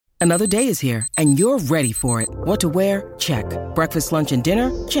Another day is here, and you're ready for it. What to wear? Check. Breakfast, lunch, and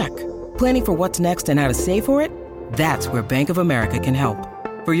dinner? Check. Planning for what's next and how to save for it? That's where Bank of America can help.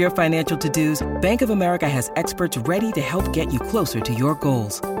 For your financial to-dos, Bank of America has experts ready to help get you closer to your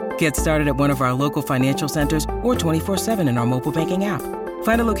goals. Get started at one of our local financial centers or 24/7 in our mobile banking app.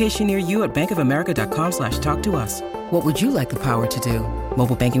 Find a location near you at bankofamerica.com/talktous. What would you like the power to do?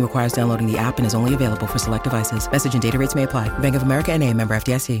 Mobile banking requires downloading the app and is only available for select devices. Message and data rates may apply. Bank of America N.A., member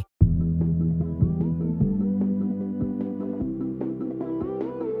FDIC.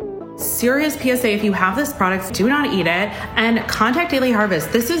 Serious PSA, if you have this product, do not eat it, and contact Daily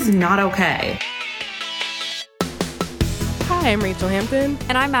Harvest. This is not okay. Hi, I'm Rachel Hampton.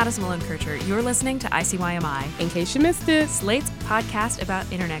 And I'm Madison Malone Kircher. You're listening to ICYMI. In case you missed it, Slate's podcast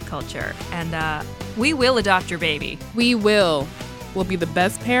about internet culture. And we will adopt your baby. We will. We'll be the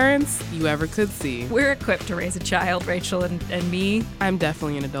best parents you ever could see. We're equipped to raise a child, Rachel and me. I'm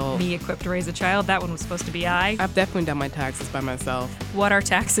definitely an adult. Me equipped to raise a child. That one was supposed to be I. I've definitely done my taxes by myself. What are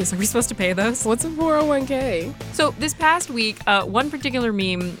taxes? Are we supposed to pay those? What's a 401k? So this past week, one particular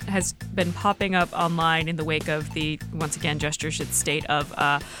meme has been popping up online in the wake of the, once again, gesture should state of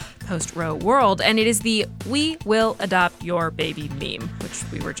post-Roe world. And it is the "We will adopt your baby" meme, which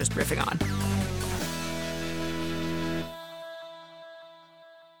we were just riffing on.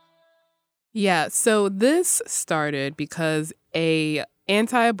 Yeah, so this started because a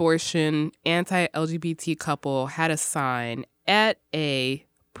anti-abortion, anti-LGBT couple had a sign at a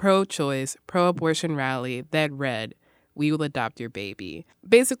pro-choice, pro-abortion rally that read, "We will adopt your baby."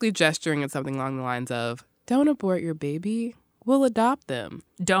 Basically gesturing at something along the lines of, don't abort your baby, we'll adopt them.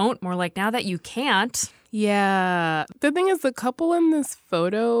 Don't, more like now that you can't. Yeah. The thing is, the couple in this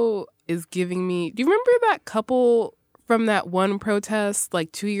photo is giving me, do you remember that couple from that one protest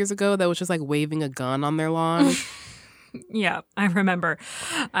like 2 years ago that was just like waving a gun on their lawn? Yeah, I remember.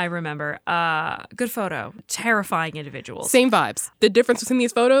 Good photo. Terrifying individuals. Same vibes. The difference between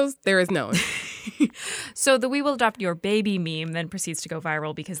these photos, there is no. So the "We will adopt your baby" meme then proceeds to go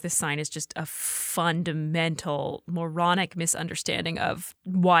viral because this sign is just a fundamental, moronic misunderstanding of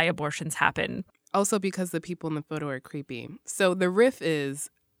why abortions happen. Also because the people in the photo are creepy. So the riff is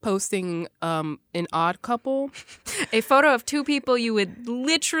posting an odd couple. A photo of two people you would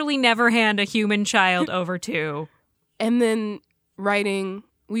literally never hand a human child over to. And then writing,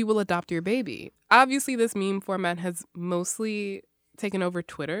 "We will adopt your baby." Obviously, this meme format has mostly taken over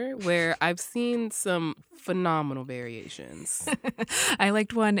Twitter, where I've seen some phenomenal variations. I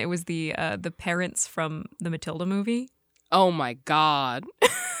liked one. It was the parents from the Matilda movie. Oh my God.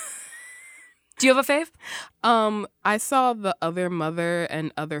 Do you have a fave? I saw The Other Mother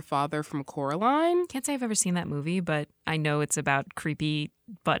and Other Father from Coraline. Can't say I've ever seen that movie, but I know it's about creepy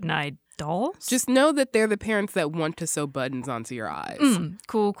button-eyed dolls. Just know that they're the parents that want to sew buttons onto your eyes.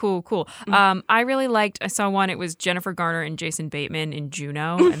 Cool. I saw one, it was Jennifer Garner and Jason Bateman in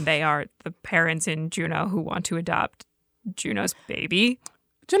Juno, and they are the parents in Juno who want to adopt Juno's baby.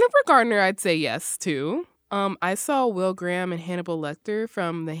 Jennifer Garner, I'd say yes to. I saw Will Graham and Hannibal Lecter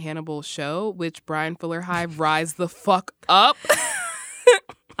from The Hannibal Show, which Brian Fuller High rise the fuck up.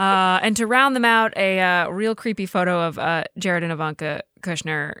 And to round them out, a real creepy photo of Jared and Ivanka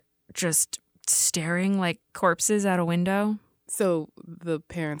Kushner just staring like corpses out a window. So the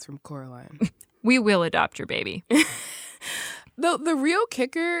parents from Coraline. We will adopt your baby. The real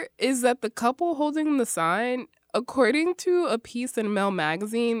kicker is that the couple holding the sign, according to a piece in Mel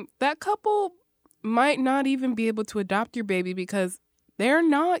magazine, that couple might not even be able to adopt your baby because they're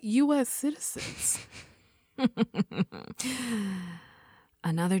not U.S. citizens.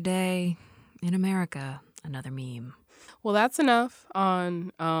 Another day in America, another meme. Well, that's enough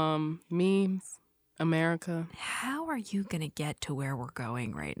on memes, America. How are you going to get to where we're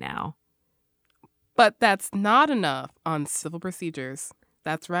going right now? But that's not enough on civil procedures.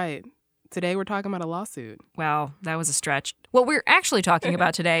 That's right. Today we're talking about a lawsuit. Wow, that was a stretch. What we're actually talking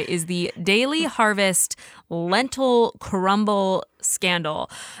about today is the Daily Harvest lentil crumble scandal.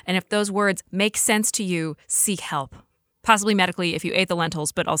 And if those words make sense to you, seek help. Possibly medically if you ate the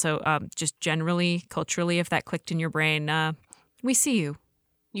lentils, but also just generally, culturally, if that clicked in your brain, we see you.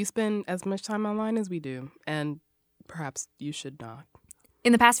 You spend as much time online as we do, and perhaps you should not.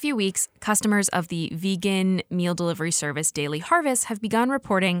 In the past few weeks, customers of the vegan meal delivery service Daily Harvest have begun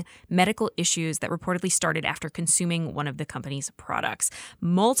reporting medical issues that reportedly started after consuming one of the company's products.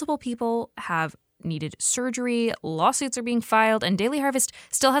 Multiple people have needed surgery, lawsuits are being filed, and Daily Harvest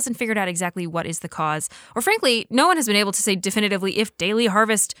still hasn't figured out exactly what is the cause. Or frankly, no one has been able to say definitively if Daily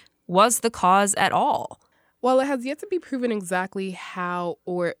Harvest was the cause at all. While it has yet to be proven exactly how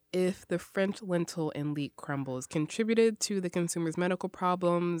or if the French lentil and leek crumbles contributed to the consumer's medical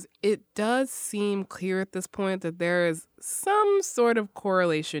problems, it does seem clear at this point that there is some sort of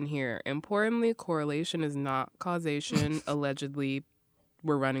correlation here. Importantly, correlation is not causation. Allegedly,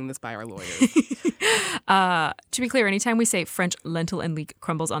 we're running this by our lawyers. To be clear, anytime we say French lentil and leek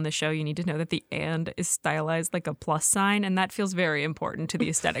crumbles on the show, you need to know that the "and" is stylized like a plus sign, and that feels very important to the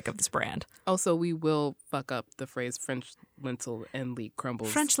aesthetic of this brand. Also, we will fuck up the phrase French lentil and leek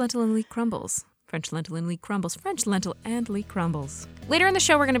crumbles. French lentil and leek crumbles. French lentil and leek crumbles. French lentil and leek crumbles. Later in the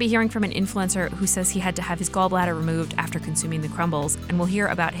show, we're going to be hearing from an influencer who says he had to have his gallbladder removed after consuming the crumbles, and we'll hear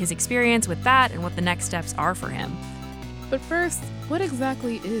about his experience with that and what the next steps are for him. But first, what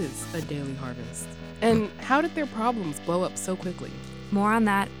exactly is a daily harvest? And how did their problems blow up so quickly? More on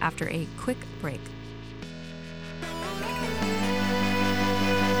that after a quick break.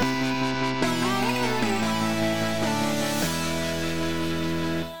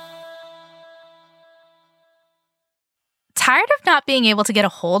 Tired of not being able to get a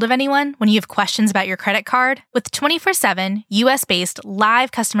hold of anyone when you have questions about your credit card? With 24/7 US-based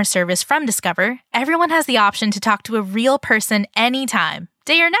live customer service from Discover, everyone has the option to talk to a real person anytime,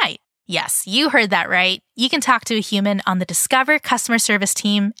 day or night. Yes, you heard that right. You can talk to a human on the Discover customer service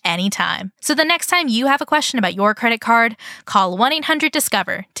team anytime. So the next time you have a question about your credit card, call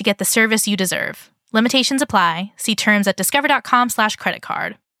 1-800-DISCOVER to get the service you deserve. Limitations apply. See terms at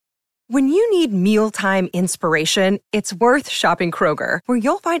discover.com/creditcard. When you need mealtime inspiration, it's worth shopping Kroger, where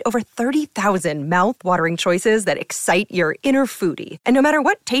you'll find over 30,000 mouth-watering choices that excite your inner foodie. And no matter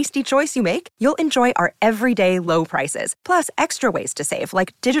what tasty choice you make, you'll enjoy our everyday low prices, plus extra ways to save,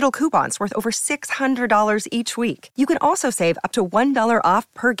 like digital coupons worth over $600 each week. You can also save up to $1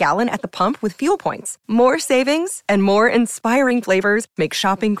 off per gallon at the pump with fuel points. More savings and more inspiring flavors make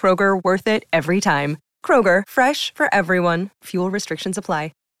shopping Kroger worth it every time. Kroger, fresh for everyone. Fuel restrictions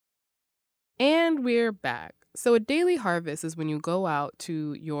apply. And we're back. So a daily harvest is when you go out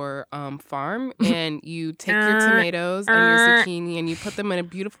to your farm and you take your tomatoes and your zucchini and you put them in a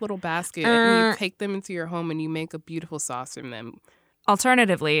beautiful little basket and you take them into your home and you make a beautiful sauce from them.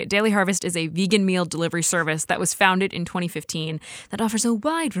 Alternatively, Daily Harvest is a vegan meal delivery service that was founded in 2015 that offers a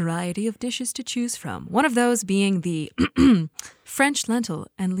wide variety of dishes to choose from. One of those being the French lentil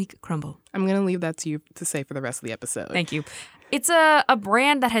and leek crumble. I'm going to leave that to you to say for the rest of the episode. Thank you. It's a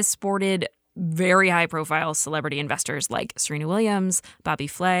brand that has sported very high-profile celebrity investors like Serena Williams, Bobby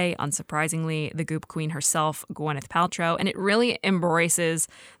Flay, unsurprisingly, the Goop Queen herself, Gwyneth Paltrow, and it really embraces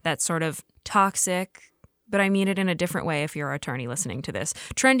that sort of toxic, but I mean it in a different way if you're an attorney listening to this,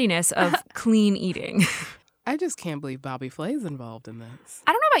 trendiness of clean eating. I just can't believe Bobby Flay is involved in this.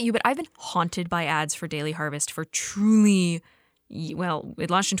 I don't know about you, but I've been haunted by ads for Daily Harvest for truly... Well, it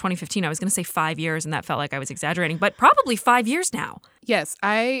launched in 2015. I was going to say 5 years, and that felt like I was exaggerating, but probably 5 years now. Yes,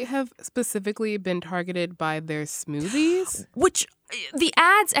 I have specifically been targeted by their smoothies. Which, the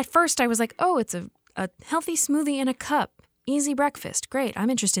ads, at first, I was like, oh, it's a healthy smoothie in a cup. Easy breakfast. Great. I'm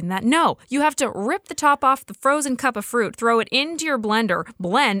interested in that. No, you have to rip the top off the frozen cup of fruit, throw it into your blender,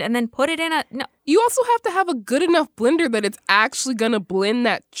 blend, and then put it in a... No. You also have to have a good enough blender that it's actually going to blend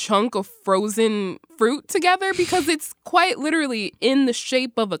that chunk of frozen fruit together because it's quite literally in the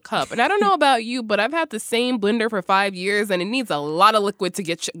shape of a cup. And I don't know about you, but I've had the same blender for 5 years and it needs a lot of liquid to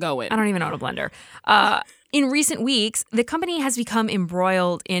get going. I don't even own a blender. In recent weeks, the company has become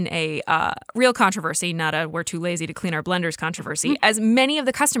embroiled in a real controversy, not a we're too lazy to clean our blenders controversy, as many of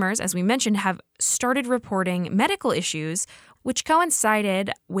the customers, as we mentioned, have started reporting medical issues, which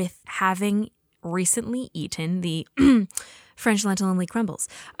coincided with having recently eaten the French lentil and leek crumbles,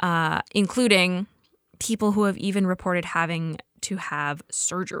 including people who have even reported having to have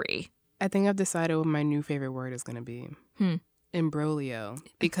surgery. I think I've decided what my new favorite word is going to be. Imbroglio,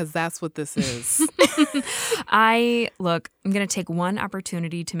 because that's what this is. I'm going to take one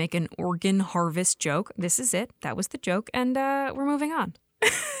opportunity to make an organ harvest joke. This is it. That was the joke. And we're moving on.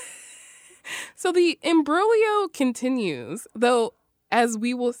 So the imbroglio continues, though, as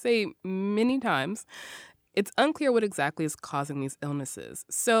we will say many times, it's unclear what exactly is causing these illnesses.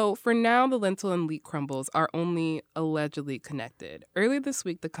 So for now, the lentil and leek crumbles are only allegedly connected. Earlier this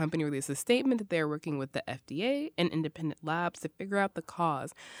week, the company released a statement that they're working with the FDA and independent labs to figure out the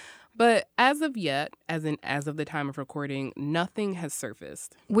cause. But as of yet, as of the time of recording, nothing has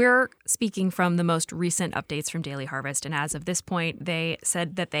surfaced. We're speaking from the most recent updates from Daily Harvest, and as of this point, they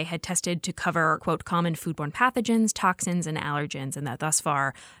said that they had tested to cover, quote, common foodborne pathogens, toxins, and allergens, and that thus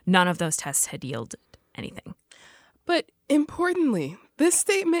far, none of those tests had yielded anything. But importantly, this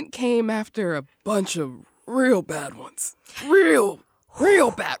statement came after a bunch of real bad ones. Real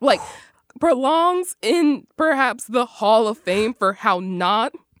bad. Like, belongs in perhaps the Hall of Fame for how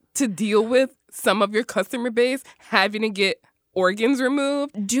not to deal with some of your customer base having to get organs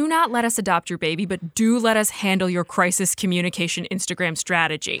removed. Do not let us adopt your baby, but do let us handle your crisis communication Instagram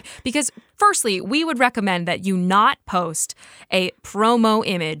strategy. Because firstly, we would recommend that you not post a promo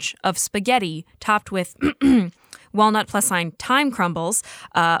image of spaghetti topped with walnut + thyme crumbles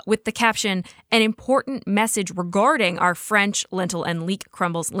with the caption, "An important message regarding our French lentil and leek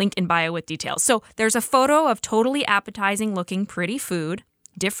crumbles, link in bio with details." So there's a photo of totally appetizing looking pretty food,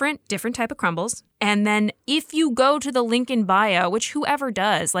 different type of crumbles. And then if you go to the link in bio, which whoever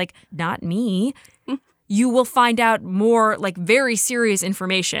does, like not me, you will find out more like very serious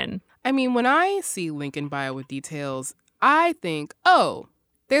information. I mean, when I see link in bio with details, I think, oh,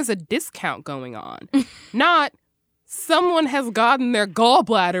 there's a discount going on. Not someone has gotten their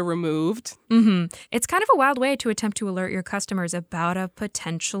gallbladder removed. It's kind of a wild way to attempt to alert your customers about a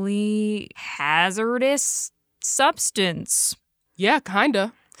potentially hazardous substance. Yeah,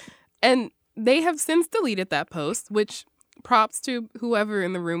 kinda. And they have since deleted that post, which props to whoever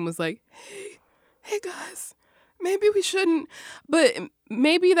in the room was like, hey guys, maybe we shouldn't. But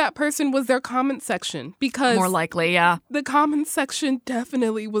maybe that person was their comment section, because more likely, yeah. The comment section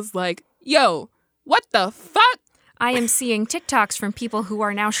definitely was like, yo, what the fuck? I am seeing TikToks from people who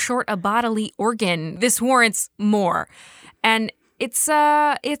are now short a bodily organ. This warrants more. And it's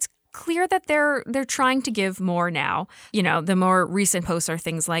clear that they're trying to give more now. You know, the more recent posts are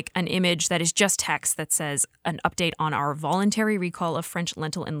things like an image that is just text that says an update on our voluntary recall of French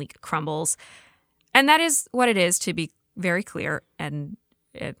lentil and leek crumbles. And that is what it is, to be very clear. And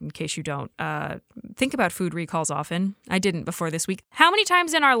in case you don't think about food recalls often, I didn't before this week. How many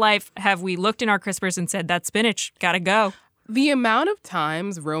times in our life have we looked in our crispers and said, that spinach, gotta go? The amount of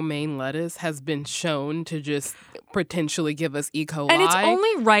times romaine lettuce has been shown to just potentially give us E. coli. And it's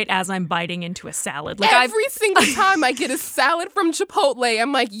only right as I'm biting into a salad. Like every single time I get a salad from Chipotle,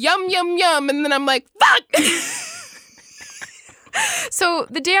 I'm like, yum, yum, yum. And then I'm like, fuck! So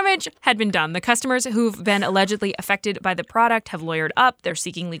the damage had been done. The customers who've been allegedly affected by the product have lawyered up. They're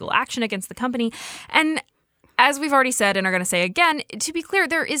seeking legal action against the company. And as we've already said and are going to say again, to be clear,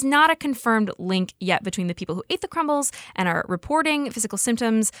 there is not a confirmed link yet between the people who ate the crumbles and are reporting physical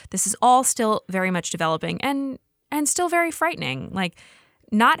symptoms. This is all still very much developing and still very frightening. Like,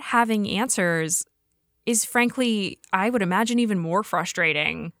 not having answers is, frankly, I would imagine, even more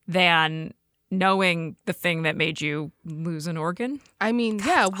frustrating than knowing the thing that made you lose an organ. I mean,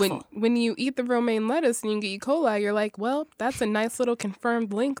 God, yeah, when you eat the romaine lettuce and you get E. coli, you're like, well, that's a nice little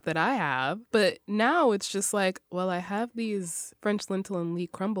confirmed link that I have. But now it's just like, well, I have these French lentil and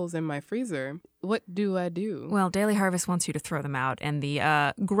leek crumbles in my freezer. What do I do? Well, Daily Harvest wants you to throw them out, and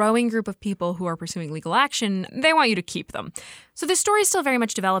the growing group of people who are pursuing legal action, they want you to keep them. So this story is still very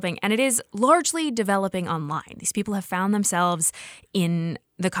much developing, and it is largely developing online. These people have found themselves in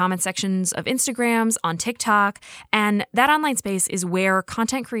the comment sections of Instagrams, on TikTok, and that online space is where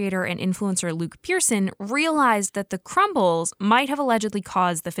content creator and influencer Luke Pearson realized that the crumbles might have allegedly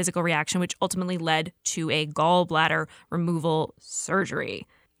caused the physical reaction, which ultimately led to a gallbladder removal surgery.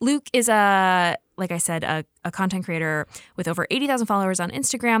 Luke is like I said, a content creator with over 80,000 followers on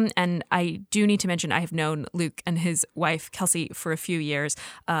Instagram. And I do need to mention, I have known Luke and his wife, Kelsey, for a few years.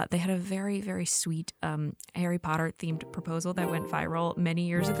 They had a very, very sweet Harry Potter-themed proposal that went viral many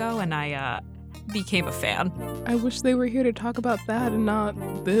years ago, and I became a fan. I wish they were here to talk about that and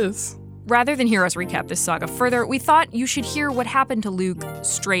not this. Rather than hear us recap this saga further, we thought you should hear what happened to Luke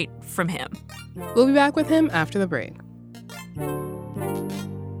straight from him. We'll be back with him after the break.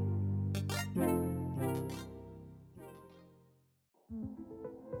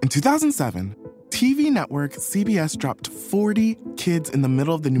 In 2007, TV network CBS dropped 40 kids in the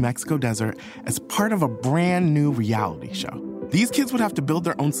middle of the New Mexico desert as part of a brand new reality show. These kids would have to build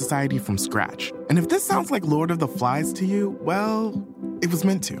their own society from scratch. And if this sounds like Lord of the Flies to you, well, it was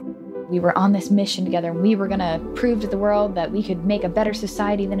meant to. We were on this mission together, and we were going to prove to the world that we could make a better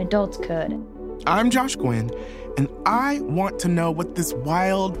society than adults could. I'm Josh Gwynn, and I want to know what this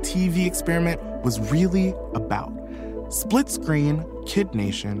wild TV experiment was really about. Split Screen, Kid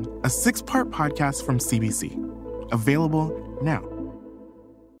Nation, a 6-part podcast from CBC. Available now.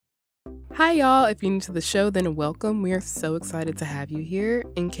 Hi, y'all. If you're new to the show, then welcome. We are so excited to have you here.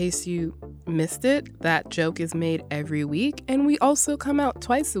 In case you missed it, That Joke is made every week, and we also come out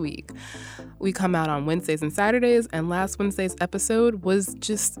twice a week. We come out on Wednesdays and Saturdays, and last Wednesday's episode was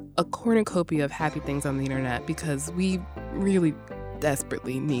just a cornucopia of happy things on the internet because we really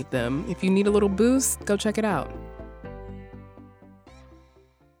desperately need them. If you need a little boost, go check it out.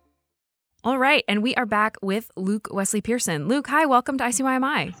 All right, and we are back with Luke Wesley Pearson. Luke, hi, welcome to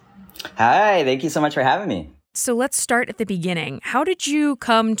ICYMI. Hi, thank you so much for having me. So let's start at the beginning. How did you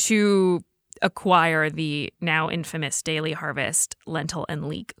come to acquire the now infamous Daily Harvest lentil and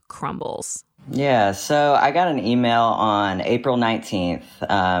leek crumbles? Yeah, so I got an email on April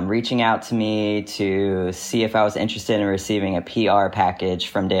 19th reaching out to me to see if I was interested in receiving a PR package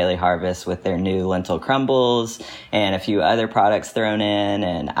from Daily Harvest with their new lentil crumbles and a few other products thrown in.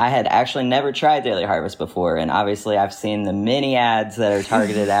 And I had actually never tried Daily Harvest before. And obviously I've seen the many ads that are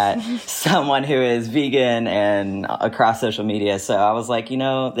targeted at someone who is vegan and across social media. So I was like,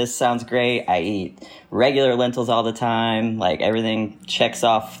 this sounds great. I eat regular lentils all the time. Like, everything checks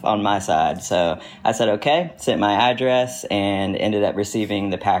off on my side. So I said, okay, sent my address and ended up receiving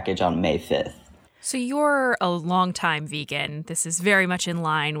the package on May 5th. So you're a longtime vegan. This is very much in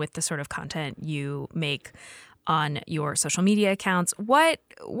line with the sort of content you make on your social media accounts. What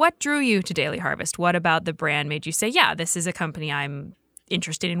drew you to Daily Harvest? What about the brand made you say, yeah, this is a company I'm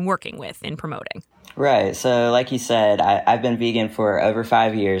interested in working with, in promoting? Right. So like you said, I've been vegan for over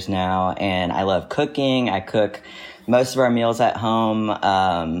 5 years now, and I love cooking. I cook most of our meals at home.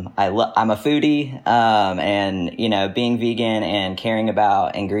 I'm a foodie, and, being vegan and caring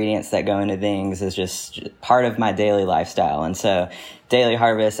about ingredients that go into things is just part of my daily lifestyle. And so Daily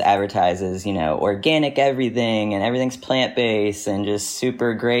Harvest advertises, organic everything, and everything's plant-based and just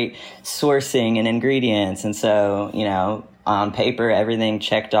super great sourcing and ingredients. And so, on paper, everything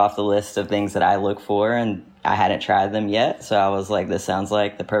checked off the list of things that I look for, and I hadn't tried them yet. So I was like, this sounds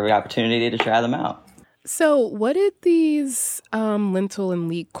like the perfect opportunity to try them out. So what did these lentil and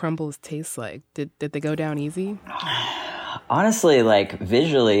leek crumbles taste like? Did they go down easy? Honestly,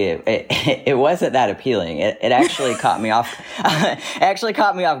 visually, it wasn't that appealing. It actually caught me off. It actually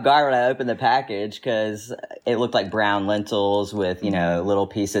caught me off guard when I opened the package, because it looked like brown lentils with little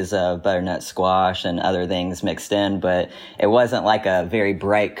pieces of butternut squash and other things mixed in. But it wasn't like a very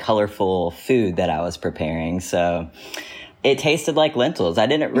bright, colorful food that I was preparing. So it tasted like lentils. I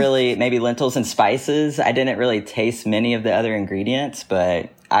didn't really, maybe lentils and spices. I didn't really taste many of the other ingredients,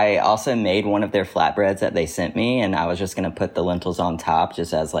 but I also made one of their flatbreads that they sent me, and I was just going to put the lentils on top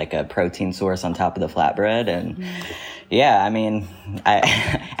just as like a protein source on top of the flatbread. And I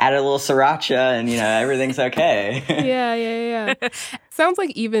added a little sriracha, and, everything's okay. Yeah. Sounds like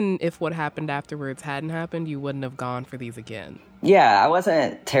even if what happened afterwards hadn't happened, you wouldn't have gone for these again. Yeah, I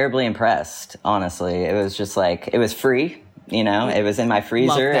wasn't terribly impressed, honestly. It was just it was free. It was in my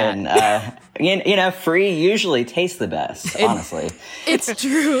freezer, and free usually tastes the best, honestly. It's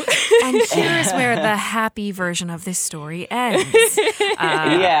true. And here's where the happy version of this story ends.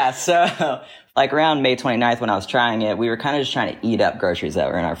 Yeah, so around May 29th when I was trying it, we were kind of just trying to eat up groceries that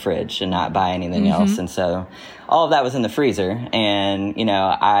were in our fridge and not buy anything else. And so all of that was in the freezer, and,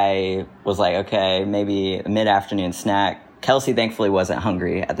 I was like, okay, maybe a mid-afternoon snack. Kelsey thankfully wasn't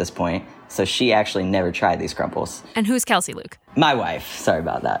hungry at this point, so she actually never tried these crumbles. And who's Kelsey, Luke? My wife. Sorry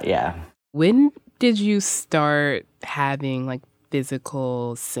about that, yeah. When did you start having,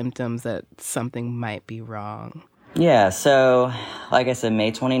 physical symptoms that something might be wrong? Yeah, so like I said,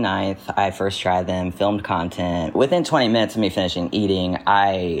 May 29th, I first tried them, filmed content. Within 20 minutes of me finishing eating,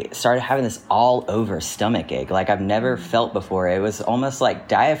 I started having this all over stomach ache like I've never felt before. It was almost like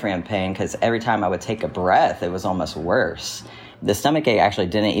diaphragm pain, because every time I would take a breath, it was almost worse. The stomach ache actually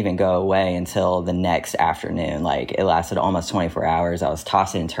didn't even go away until the next afternoon. It lasted almost 24 hours. I was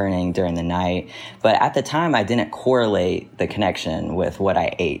tossing and turning during the night. But at the time, I didn't correlate the connection with what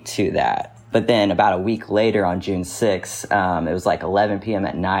I ate to that. But then about a week later, on June 6th, it was 11 p.m.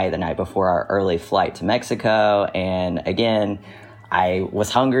 at night, the night before our early flight to Mexico. And again, I was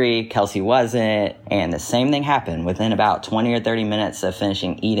hungry, Kelsey wasn't, and the same thing happened. Within about 20 or 30 minutes of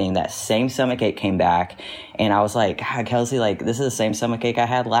finishing eating, that same stomach ache came back. And I was like, God, Kelsey, this is the same stomach ache I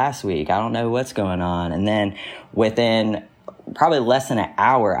had last week. I don't know what's going on. And then within probably less than an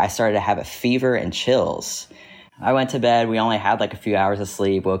hour, I started to have a fever and chills. I went to bed. We only had a few hours of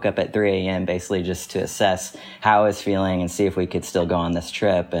sleep, woke up at 3 a.m. basically just to assess how I was feeling and see if we could still go on this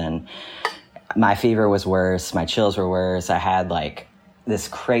trip. And my fever was worse. My chills were worse. I had this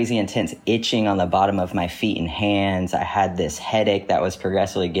crazy intense itching on the bottom of my feet and hands. I had this headache that was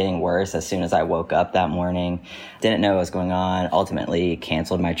progressively getting worse as soon as I woke up that morning. Didn't know what was going on. Ultimately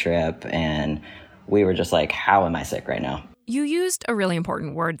canceled my trip. And we were just how am I sick right now? You used a really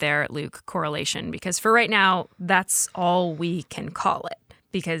important word there, Luke, correlation, because for right now, that's all we can call it,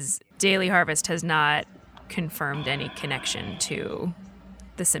 because Daily Harvest has not confirmed any connection to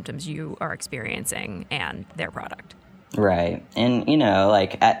the symptoms you are experiencing and their product. Right. And,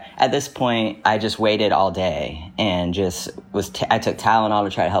 like at this point, I just waited all day and just I took Tylenol to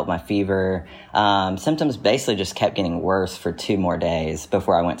try to help my fever. Symptoms basically just kept getting worse for 2 more days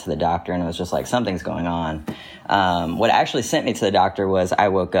before I went to the doctor, and it was just like, something's going on. What actually sent me to the doctor was I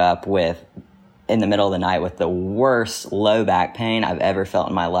woke up in the middle of the night with the worst low back pain I've ever felt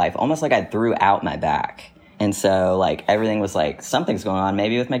in my life, almost like I threw out my back. And so, like, everything was like, something's going on,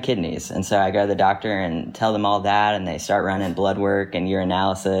 maybe with my kidneys. And so I go to the doctor and tell them all that, and they start running blood work and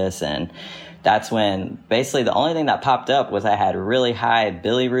urinalysis. And that's when basically the only thing that popped up was I had really high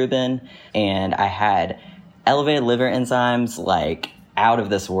bilirubin, and I had elevated liver enzymes, like, out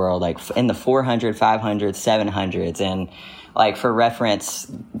of this world, like in the 400, 500, 700s. And, like, for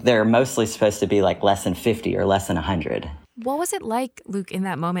reference, they're mostly supposed to be like less than 50 or less than 100. What was it like, Luke, in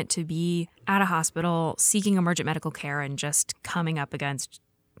that moment to be at a hospital seeking emergent medical care and just coming up against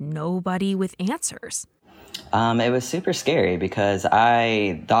nobody with answers? It was super scary because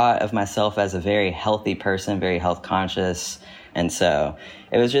I thought of myself as a very healthy person, very health conscious. And so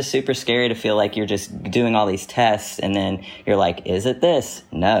it was just super scary to feel like you're just doing all these tests and then you're like, is it this?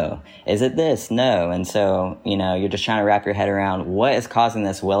 No. Is it this? No. And so, you're just trying to wrap your head around what is causing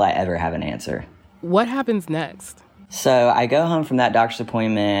this. Will I ever have an answer? What happens next? So I go home from that doctor's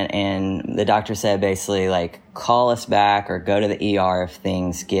appointment, and the doctor said basically, like, call us back or go to the ER if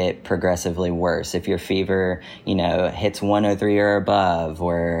things get progressively worse. If your fever, hits 103 or above,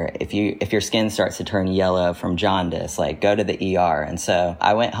 or if your skin starts to turn yellow from jaundice, like, go to the ER. And so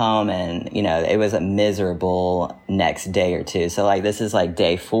I went home, and, it was a miserable next day or two. So, like, this is like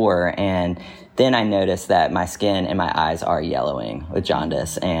day 4, and then I noticed that my skin and my eyes are yellowing with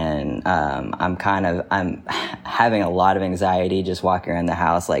jaundice, and I'm having a lot of anxiety just walking around the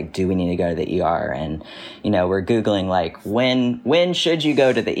house, like, do we need to go to the ER? And, we're Googling, like, when should you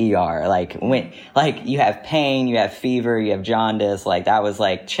go to the ER? Like, when, like, you have pain, you have fever, you have jaundice. Like, that was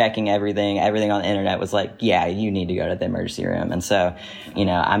like checking everything on the internet was like, yeah, you need to go to the emergency room. And so,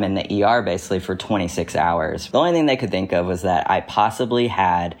 I'm in the ER basically for 26 hours. The only thing they could think of was that I possibly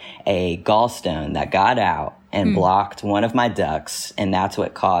had a gallstone that got out and blocked one of my ducts, and that's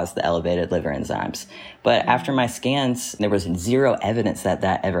what caused the elevated liver enzymes. But after my scans, there was zero evidence that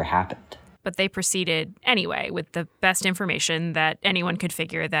ever happened. But they proceeded anyway with the best information that anyone could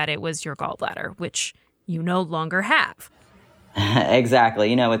figure, that it was your gallbladder, which you no longer have.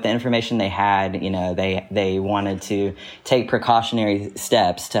 Exactly. With the information they had, they wanted to take precautionary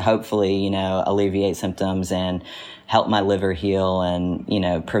steps to hopefully, alleviate symptoms and help my liver heal and,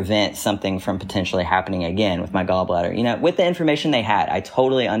 prevent something from potentially happening again with my gallbladder. With the information they had, I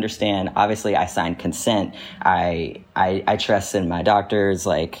totally understand. Obviously, I signed consent. I trusted my doctors.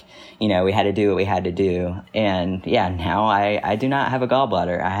 Like, we had to do what we had to do. And yeah, now I do not have a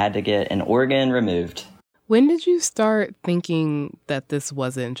gallbladder. I had to get an organ removed. When did you start thinking that this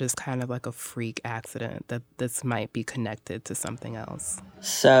wasn't just kind of like a freak accident, that this might be connected to something else?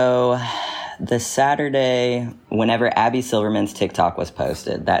 So the Saturday, whenever Abby Silverman's TikTok was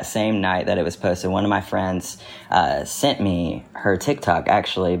posted, that same night that it was posted, one of my friends sent me her TikTok,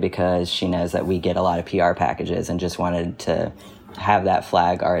 actually, because she knows that we get a lot of PR packages and just wanted to have that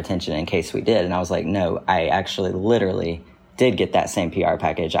flag our attention in case we did. And I was like, no, I actually literally did get that same PR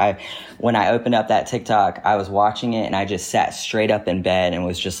package. When I opened up that TikTok, I was watching it and I just sat straight up in bed and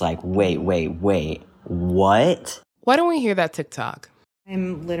was just like, wait, what? Why don't we hear that TikTok?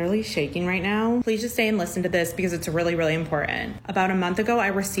 I'm literally shaking right now. Please just stay and listen to this because it's really, really important. About a month ago, I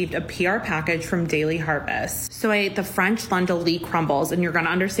received a PR package from Daily Harvest. So I ate the French Lentil-Lee crumbles, and you're going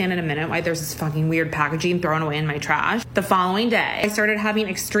to understand in a minute why there's this fucking weird packaging thrown away in my trash. The following day, I started having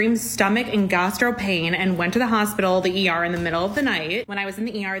extreme stomach and gastro pain and went to the hospital, the ER, in the middle of the night. When I was in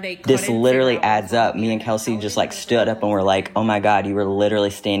the ER, they This literally adds up. Me and Kelsey just like stood up and were like, oh my God, you were literally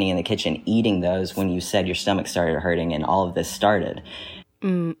standing in the kitchen eating those when you said your stomach started hurting and all of this started.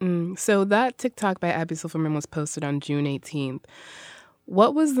 So that TikTok by Abby Silverman was posted on June 18th.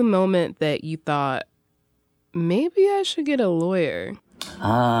 What was the moment that you thought, maybe I should get a lawyer?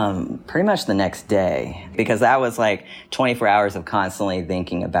 Pretty much the next day, because that was like 24 hours of constantly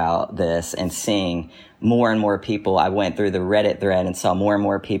thinking about this and seeing more and more people. I went through the Reddit thread and saw more and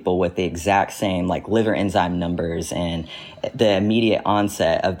more people with the exact same like liver enzyme numbers and the immediate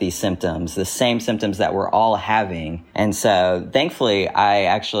onset of these symptoms, the same symptoms that we're all having. And so thankfully, I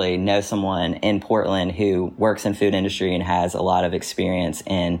actually know someone in Portland who works in food industry and has a lot of experience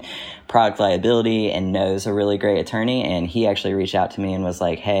in product liability and knows a really great attorney. And he actually reached out to me and was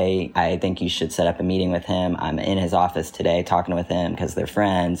like, hey, I think you should set up a meeting with him. I'm in his office today talking with him because they're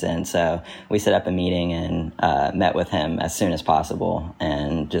friends. And so we set up a meeting and met with him as soon as possible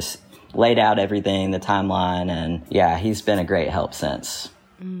and just laid out everything, the timeline, and yeah, he's been a great help since.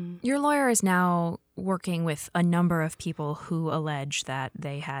 Your lawyer is now working with a number of people who allege that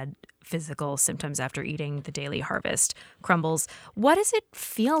they had physical symptoms after eating the Daily Harvest crumbles. What does it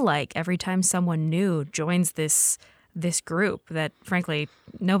feel like every time someone new joins this group that, frankly,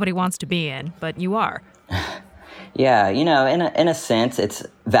 nobody wants to be in, but you are? Yeah, in a sense, it's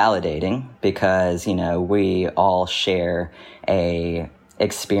validating because, we all share a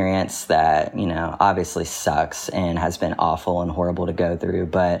experience that, obviously sucks and has been awful and horrible to go through,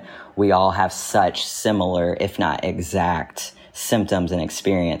 but we all have such similar, if not exact, symptoms and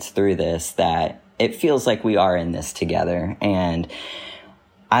experience through this that it feels like we are in this together. And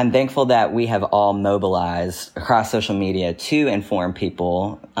I'm thankful that we have all mobilized across social media to inform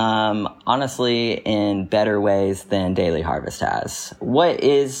people, honestly, in better ways than Daily Harvest has. What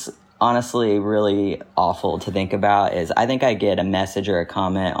is honestly really awful to think about is I think I get a message or a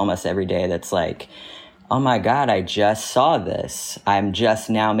comment almost every day that's like, oh my God, I just saw this. I'm just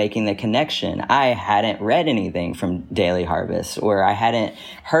now making the connection. I hadn't read anything from Daily Harvest, or I hadn't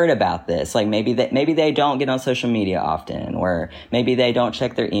heard about this. Like maybe they don't get on social media often, or maybe they don't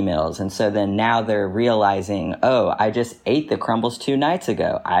check their emails. And so then now they're realizing, oh, I just ate the crumbles 2 nights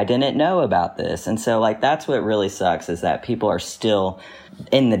ago. I didn't know about this. And so that's what really sucks, is that people are still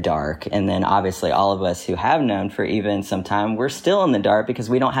in the dark. And then obviously all of us who have known for even some time, we're still in the dark because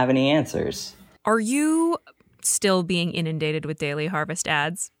we don't have any answers. Are you still being inundated with Daily Harvest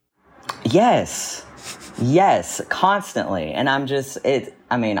ads? Yes, constantly. And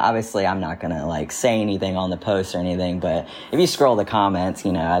obviously I'm not going to say anything on the post or anything, but if you scroll the comments,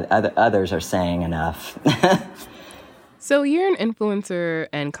 others are saying enough. So you're an influencer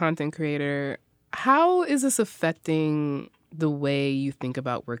and content creator. How is this affecting the way you think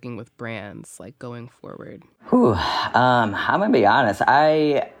about working with brands, going forward? I'm going to be honest.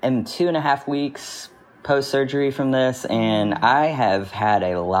 I am 2.5 weeks post-surgery from this, and I have had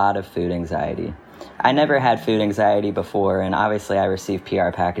a lot of food anxiety. I never had food anxiety before, and obviously I receive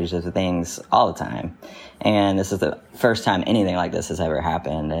PR packages of things all the time. And this is the first time anything like this has ever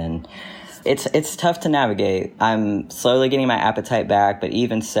happened, and it's tough to navigate. I'm slowly getting my appetite back, but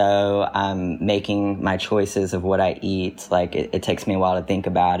even so, I'm making my choices of what I eat. It takes me a while to think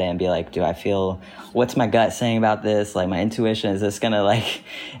about it and be like, what's my gut saying about this? My intuition, is this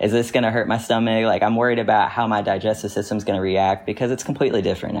gonna hurt my stomach? I'm worried about how my digestive system's gonna react because it's completely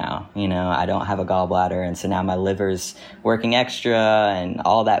different now. I don't have a gallbladder, and so now my liver's working extra, and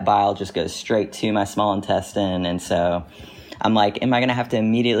all that bile just goes straight to my small intestine, and so I'm like, am I going to have to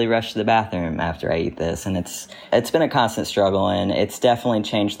immediately rush to the bathroom after I eat this? And it's been a constant struggle, and it's definitely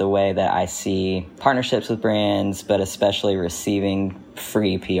changed the way that I see partnerships with brands, but especially receiving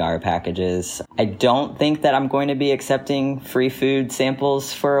free PR packages. I don't think that I'm going to be accepting free food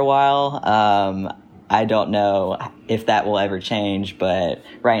samples for a while. I don't know if that will ever change, but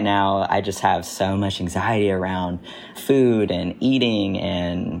right now I just have so much anxiety around food and eating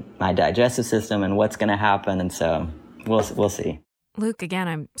and my digestive system and what's going to happen. And so We'll see. Luke, again,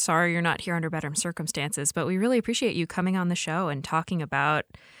 I'm sorry you're not here under better circumstances, but we really appreciate you coming on the show and talking about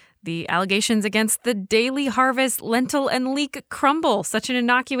the allegations against the Daily Harvest lentil and leek crumble. Such an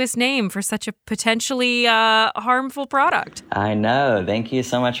innocuous name for such a potentially harmful product. I know. Thank you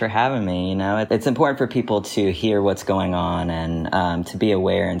so much for having me. It's important for people to hear what's going on and to be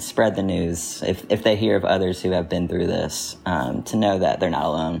aware and spread the news if they hear of others who have been through this, to know that they're not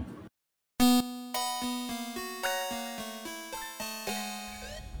alone.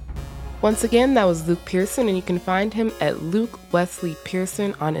 Once again, that was Luke Pearson, and you can find him at Luke Wesley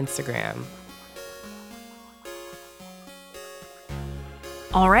Pearson on Instagram.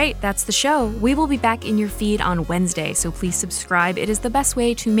 All right, that's the show. We will be back in your feed on Wednesday, so please subscribe. It is the best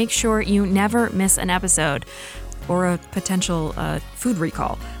way to make sure you never miss an episode or a potential food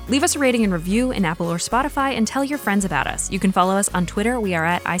recall. Leave us a rating and review in Apple or Spotify and tell your friends about us. You can follow us on Twitter. We are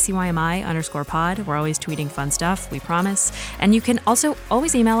at ICYMI_pod. We're always tweeting fun stuff, we promise. And you can also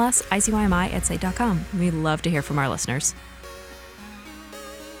always email us, ICYMI@slate.com. We love to hear from our listeners.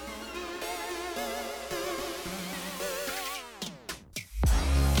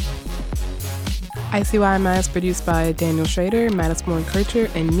 ICYMI is produced by Daniel Schrader, Mattis Moore-Kircher,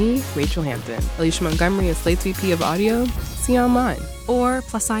 and me, Rachel Hampton. Alicia Montgomery is Slate's VP of Audio. See you online. Or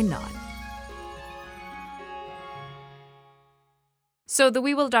 +nod. So the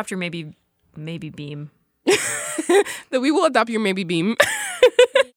We Will Adopt Your Maybe Beam. The We Will Adopt Your Maybe Beam